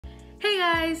Hey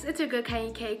guys, it's your girl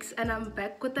Khanyi Cakes and I'm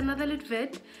back with another lit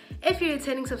vid. If you're a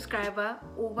returning subscriber,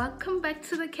 welcome back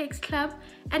to the Cakes Club.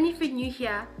 And if you're new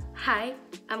here, hi,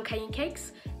 I'm Khanyi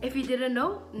Cakes. If you didn't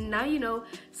know, now you know,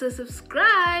 so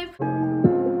subscribe.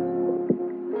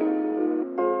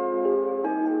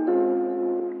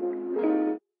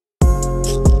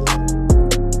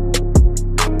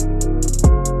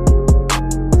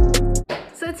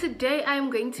 So today I'm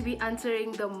going to be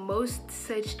answering the most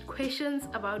searched questions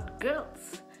about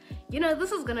girls. You know,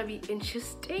 this is gonna be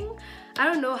interesting. I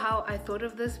don't know how I thought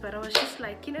of this, but I was just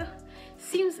like, you know,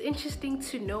 seems interesting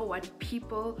to know what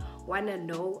people wanna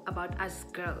know about us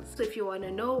girls. So if you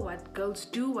wanna know what girls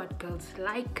do, what girls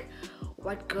like,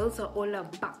 what girls are all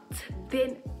about,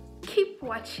 then keep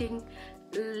watching.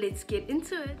 Let's get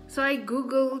into it. So I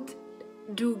googled,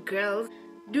 do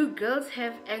girls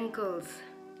have ankles?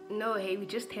 No, hey, we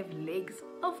just have legs.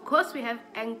 Of course we have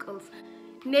ankles.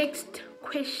 Next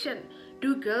question,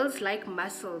 do girls like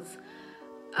muscles?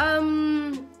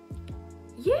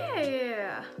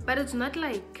 Yeah, but it's not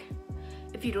like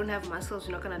if you don't have muscles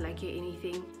you're not gonna like you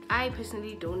anything. I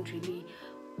personally don't really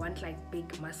want like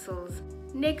big muscles.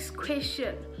 Next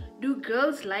question, do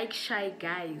girls like shy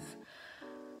guys?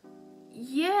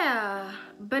 Yeah,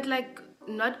 but like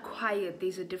not quiet.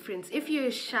 There's a difference. If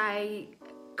you're shy,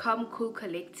 calm, cool,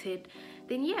 collected,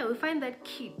 then yeah, we find that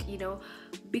cute, you know,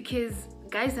 because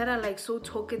guys that are like so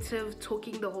talkative,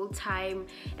 talking the whole time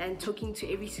and talking to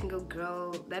every single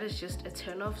girl, that is just a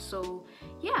turn off. So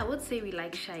yeah, I would say we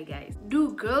like shy guys.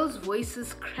 Do girls'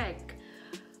 voices crack?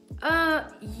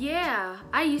 Yeah,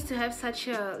 I used to have such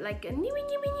a like a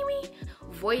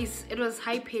voice. It was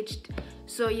high pitched.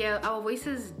 So yeah, our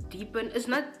voices deepen. It's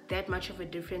not that much of a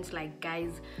difference like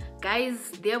guys,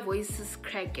 their voices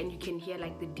crack and you can hear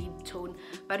like the deep tone,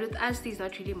 but with us there's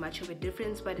not really much of a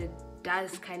difference, but it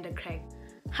does kind of crack.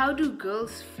 How do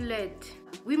girls flirt?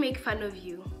 We make fun of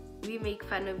you.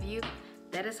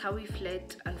 That is how we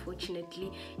flirt,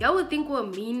 unfortunately. Y'all would think we're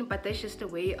mean, but that's just a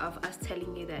way of us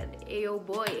telling you that, hey yo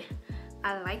boy,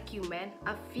 I like you, man,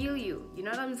 I feel you, you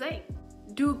know what I'm saying?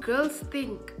 Do girls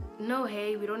think? No,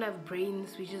 hey, we don't have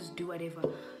brains, we just do whatever.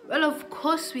 Well, of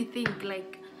course we think.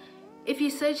 Like, if you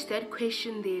search that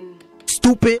question, then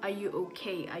stupid. Are you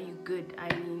okay? Are you good?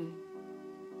 I mean,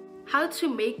 how to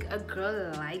make a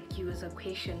girl like you is a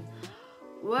question.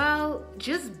 Well,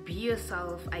 just be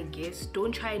yourself, I guess.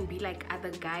 Don't try and be like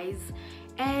other guys.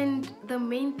 And the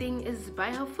main thing is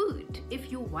buy her food.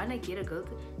 If you wanna get a girl,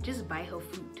 just buy her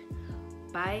food.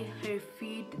 Buy her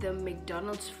food, the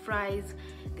McDonald's fries,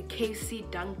 the KFC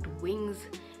dunked wings.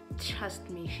 Trust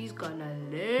me, she's gonna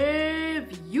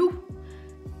love you.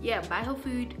 Yeah, buy her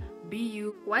food, be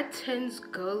you. What turns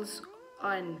girls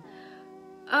on?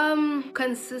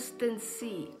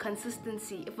 Consistency.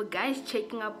 If a guy's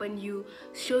checking up on you,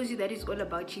 shows you that he's all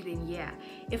about you, then yeah.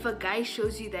 If a guy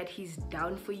shows you that he's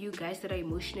down for you, guys that are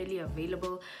emotionally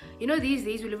available, you know, these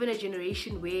days we live in a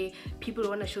generation where people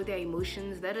want to show their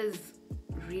emotions. That is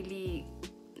really,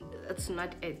 that's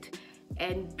not it.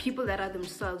 And people that are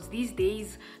themselves. These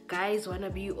days guys want to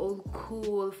be all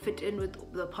cool, fit in with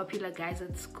the popular guys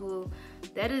at school.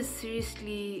 That is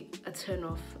seriously a turn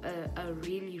off, a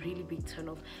really big turn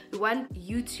off. We want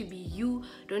you to be you.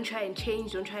 Don't try and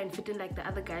change, don't try and fit in like the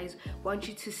other guys. We want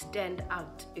you to stand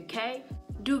out, okay?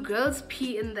 Do girls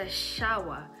pee in the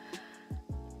shower?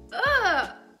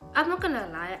 I'm not gonna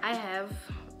lie, I have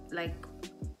like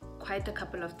quite a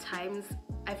couple of times.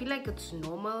 I feel like it's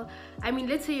normal. I mean,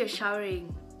 let's say you're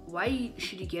showering, why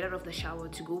should you get out of the shower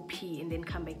to go pee and then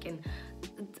come back in?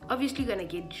 It's obviously gonna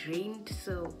get drained,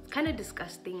 so kind of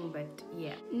disgusting, but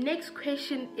yeah. Next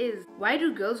question is, why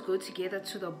do girls go together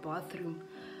to the bathroom?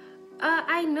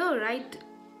 I know, right?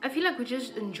 I feel like we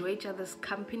just enjoy each other's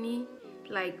company.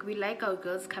 Like, we like our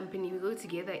girls' company. We go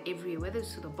together everywhere, whether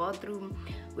it's to the bathroom,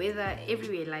 whether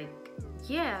everywhere. Like,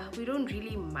 yeah, we don't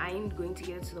really mind going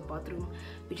together to the bathroom.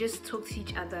 We just talk to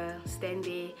each other, stand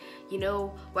there, you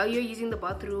know, while you're using the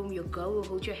bathroom, your girl will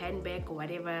hold your hand back or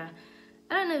whatever.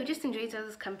 I don't know, we just enjoy each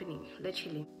other's company,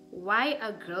 literally. Why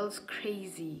are girls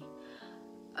crazy?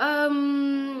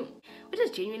 We're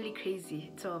just genuinely crazy.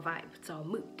 It's our vibe, it's our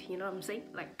mood, you know what I'm saying?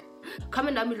 Like,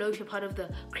 comment down below if you're part of the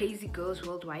Crazy Girls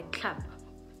Worldwide Club.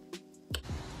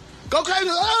 Go crazy!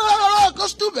 Go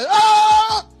stupid!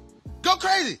 Go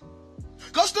crazy!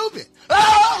 Go stupid!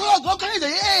 Go crazy!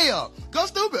 Yeah! Go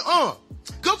stupid!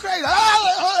 Go crazy!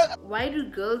 Why do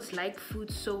girls like food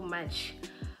so much?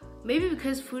 Maybe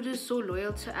because food is so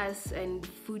loyal to us and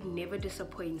food never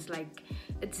disappoints. Like,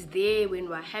 it's there when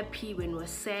we're happy, when we're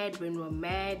sad, when we're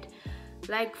mad.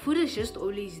 Like, food is just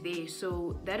always there.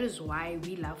 So that is why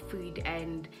we love food.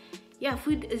 And yeah,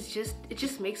 food is just, it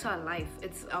just makes our life.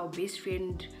 It's our best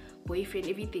friend, boyfriend,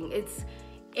 everything. It's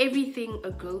everything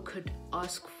a girl could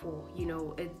ask for, you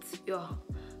know. It's, yeah,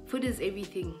 food is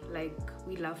everything. Like,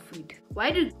 we love food.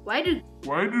 Why do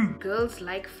girls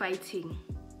like fighting?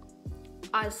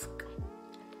 Ask,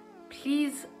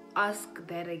 please ask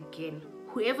that again.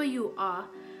 Whoever you are,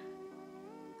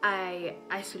 I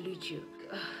salute you.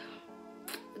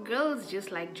 Girls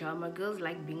just like drama. Girls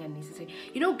like being unnecessary.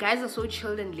 You know, guys are so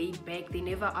chilled and laid back. They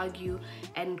never argue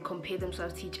and compare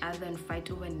themselves to each other and fight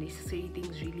over unnecessary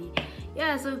things, really.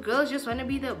 Yeah, so girls just want to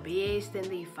be the best and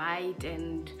they fight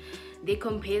and they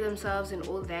compare themselves and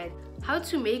all that. How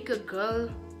to make a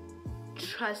girl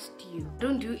trust you?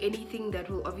 Don't do anything that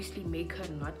will obviously make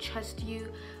her not trust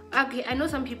you. Okay, I know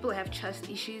some people have trust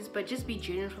issues, but just be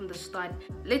genuine from the start.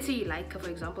 Let's say you like her, for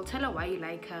example. Tell her why you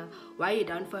like her, why you're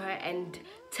down for her, and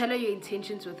tell her your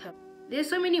intentions with her. There's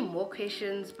so many more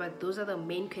questions, but those are the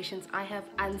main questions I have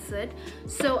answered.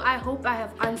 So I hope I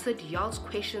have answered y'all's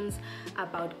questions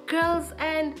about girls,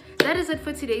 and that is it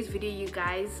for today's video, you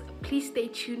guys. Please stay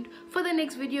tuned for the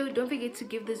next video. Don't forget to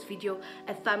give this video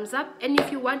a thumbs up, and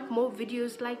if you want more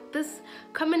videos like this,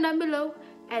 comment down below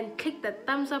and click the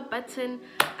thumbs up button.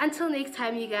 Until next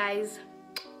time, you guys,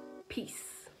 peace.